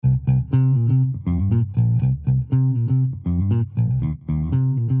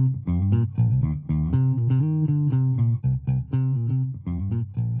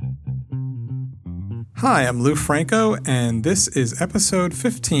Hi, I'm Lou Franco, and this is episode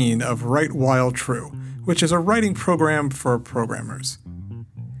 15 of Write While True, which is a writing program for programmers.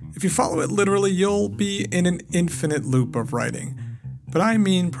 If you follow it literally, you'll be in an infinite loop of writing. But I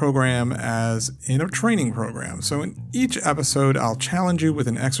mean program as in a training program, so in each episode I'll challenge you with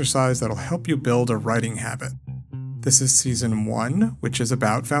an exercise that'll help you build a writing habit. This is season 1, which is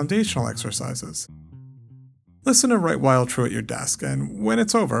about foundational exercises. Listen to Write While True at your desk, and when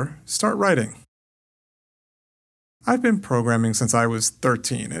it's over, start writing. I've been programming since I was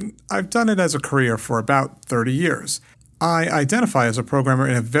 13, and I've done it as a career for about 30 years. I identify as a programmer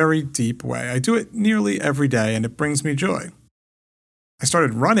in a very deep way. I do it nearly every day, and it brings me joy. I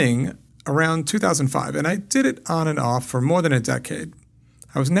started running around 2005, and I did it on and off for more than a decade.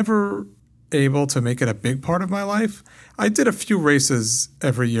 I was never able to make it a big part of my life. I did a few races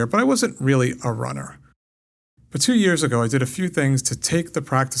every year, but I wasn't really a runner. But 2 years ago, I did a few things to take the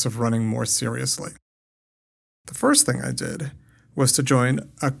practice of running more seriously. The first thing I did was to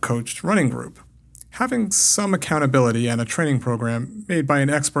join a coached running group. Having some accountability and a training program made by an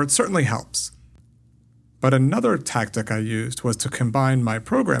expert certainly helps. But another tactic I used was to combine my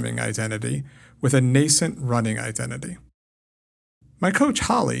programming identity with a nascent running identity. My coach,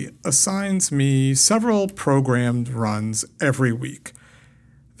 Holly, assigns me several programmed runs every week.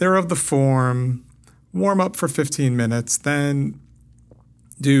 They're of the form: warm up for 15 minutes, then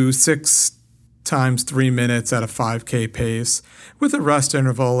do 6 times 3 minutes at a 5K pace with a rest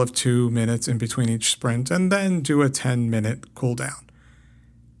interval of 2 minutes in between each sprint, and then do a 10-minute cool down.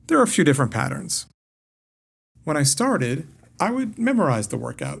 There are a few different patterns. When I started, I would memorize the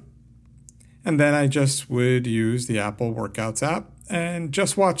workout, and then I just would use the Apple Workouts app and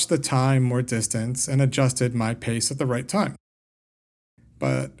just watch the time or distance and adjusted my pace at the right time.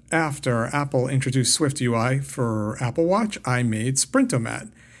 But after Apple introduced SwiftUI for Apple Watch, I made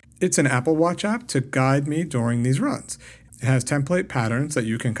Sprintomat. It's an Apple Watch app to guide me during these runs. It has template patterns that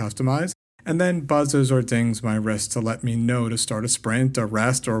you can customize, and then buzzes or dings my wrist to let me know to start a sprint, a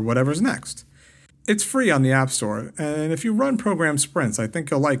rest, or whatever's next. It's free on the App Store, and if you run program sprints, I think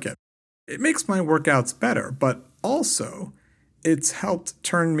you'll like it. It makes my workouts better, but also it's helped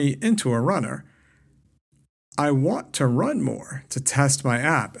turn me into a runner. I want to run more to test my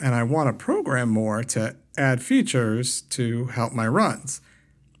app, and I want to program more to add features to help my runs.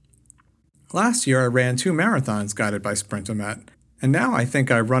 Last year, I ran 2 marathons guided by Sprintomat, and now I think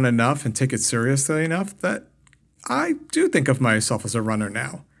I run enough and take it seriously enough that I do think of myself as a runner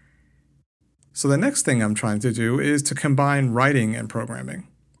now. So the next thing I'm trying to do is to combine writing and programming.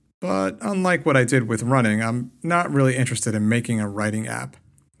 But unlike what I did with running, I'm not really interested in making a writing app.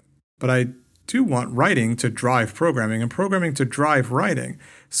 But I do want writing to drive programming and programming to drive writing,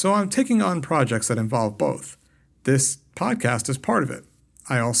 so I'm taking on projects that involve both. This podcast is part of it.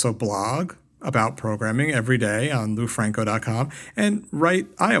 I also blog about programming every day on loufranco.com and write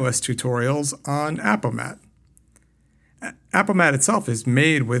iOS tutorials on Appomat. Appomat itself is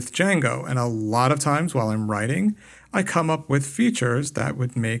made with Django, and a lot of times while I'm writing, I come up with features that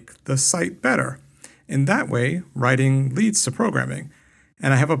would make the site better. In that way, writing leads to programming.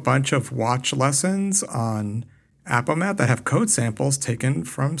 And I have a bunch of watch lessons on Appomat that have code samples taken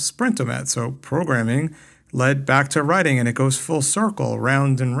from Sprintomat. So programming led back to writing, and it goes full circle,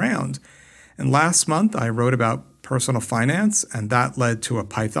 round and round. And last month, I wrote about personal finance, and that led to a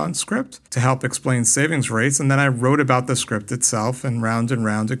Python script to help explain savings rates. And then I wrote about the script itself, and round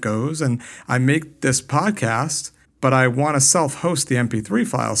it goes. And I make this podcast, but I want to self-host the MP3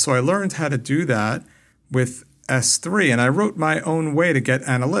 file. So I learned how to do that with S3, and I wrote my own way to get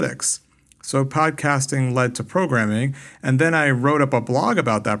analytics. So podcasting led to programming, and then I wrote up a blog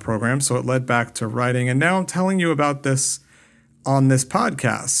about that program, so it led back to writing. And now I'm telling you about this on this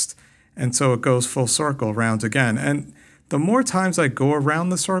podcast. And so it goes full circle, round again. And the more times I go around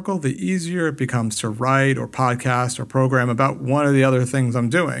the circle, the easier it becomes to write or podcast or program about one of the other things I'm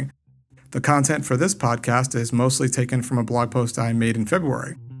doing. The content for this podcast is mostly taken from a blog post I made in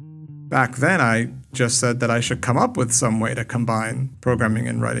February. Back then, I just said that I should come up with some way to combine programming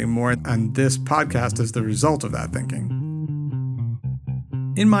and writing more, and this podcast is the result of that thinking.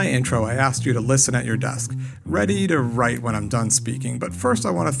 In my intro, I asked you to listen at your desk, ready to write when I'm done speaking, but first I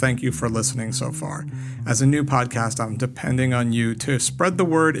want to thank you for listening so far. As a new podcast, I'm depending on you to spread the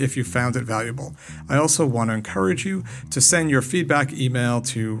word if you found it valuable. I also want to encourage you to send your feedback email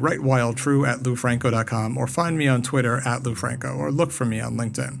to writewhiletrue@loufranco.com or find me on Twitter @loufranco or look for me on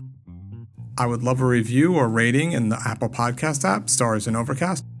LinkedIn. I would love a review or rating in the Apple Podcast app, stars in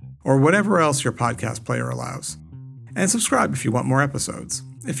Overcast, or whatever else your podcast player allows. And subscribe if you want more episodes.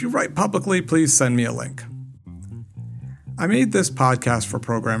 If you write publicly, please send me a link. I made this podcast for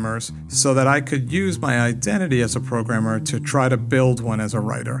programmers so that I could use my identity as a programmer to try to build one as a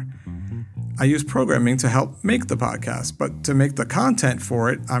writer. I use programming to help make the podcast, but to make the content for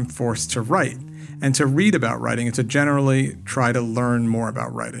it, I'm forced to write, and to read about writing, and to generally try to learn more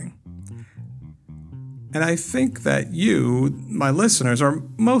about writing. And I think that you, my listeners, are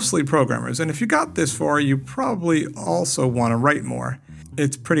mostly programmers, and if you got this far, you probably also want to write more.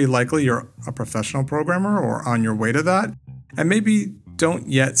 It's pretty likely you're a professional programmer or on your way to that, and maybe don't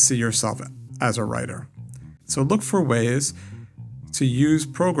yet see yourself as a writer. So look for ways to use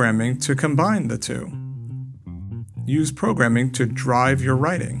programming to combine the two. Use programming to drive your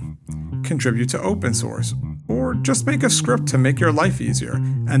writing, contribute to open source, or just make a script to make your life easier,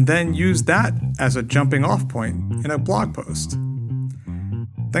 and then use that as a jumping off point in a blog post.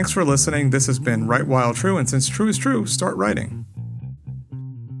 Thanks for listening. This has been Write While True, and since true is true, start writing.